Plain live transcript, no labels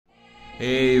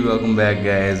Hey, welcome back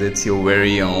guys, it's your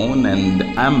very own and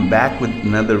I'm back with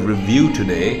another review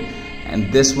today,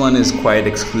 and this one is quite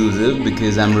exclusive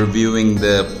because I'm reviewing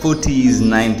the Futties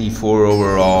 94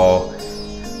 overall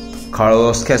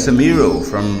Carlos Casemiro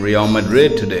from Real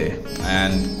Madrid today,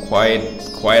 and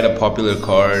quite a popular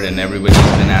card, and everybody's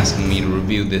been asking me to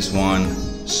review this one,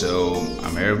 so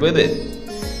I'm here with it.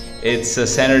 It's a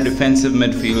center defensive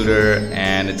midfielder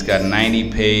and it's got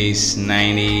 90 pace,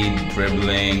 90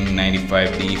 dribbling,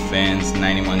 95 defense,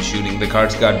 91 shooting. The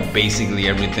card's got basically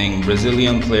everything.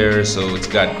 Brazilian player, so it's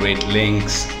got great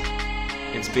links.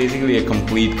 It's basically a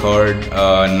complete card.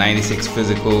 96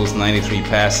 physicals, 93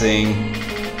 passing.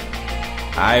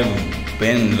 I've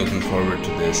been looking forward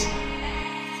to this.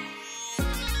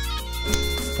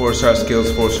 4-star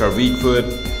skills, 4-star weak foot.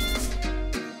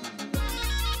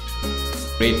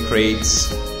 Great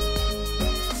crates.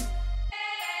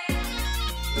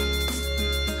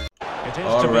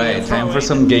 Alright, time for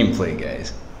some gameplay,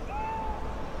 guys.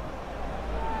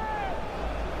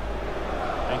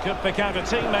 They could pick out a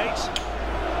teammate.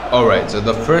 Alright, so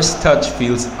the first touch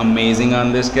feels amazing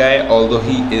on this guy, although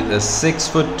he is a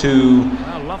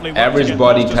 6'2", average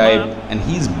body type, and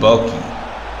he's bulky.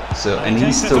 So, and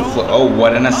he's still oh,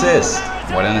 what an assist!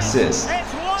 What an assist!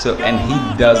 So, and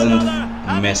he doesn't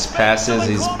miss passes.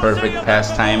 He's perfect pass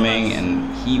timing,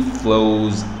 and he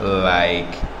flows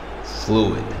like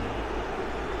fluid.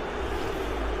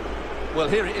 Well,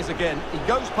 here it is again. He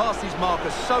goes past his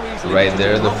marker so easily. Right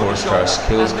there, the 4-star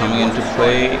skills coming into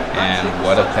play, and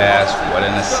what a pass, what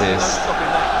an assist.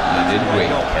 You did great,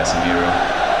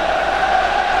 Casemiro.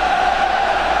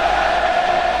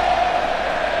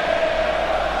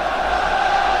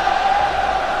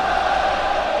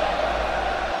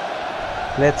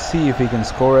 Let's see if he can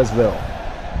score as well.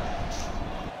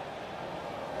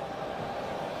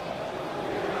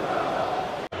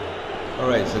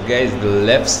 Alright, so guys, the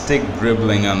left stick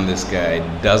dribbling on this guy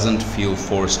doesn't feel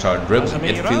 4-star dribbling.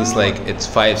 It feels like it's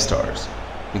 5 stars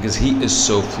because he is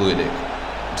so fluidic.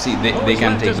 See, they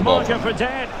can't take the ball from him.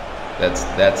 That's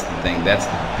the thing. That's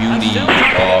the beauty of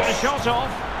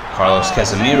Carlos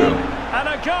Casemiro. And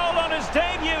a goal on his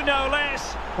debut, no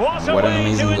less. What an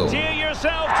amazing goal.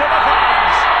 Yourself to the fans.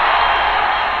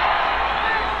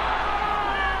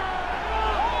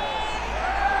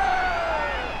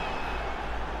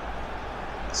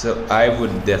 So I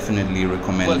would definitely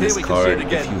recommend this card.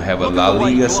 If you have a La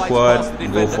Liga squad,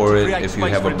 go for it. If you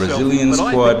have a Brazilian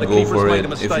squad, go for it.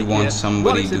 If you want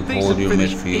somebody to hold your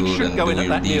midfield and do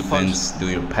your defense, do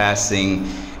your passing,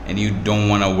 and you don't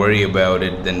want to worry about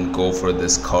it, then go for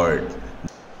this card.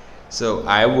 So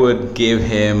I would give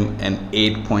him an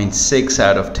 8.6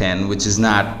 out of 10, which is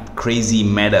not crazy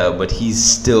meta, but he's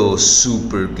still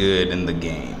super good in the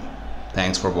game.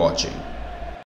 Thanks for watching.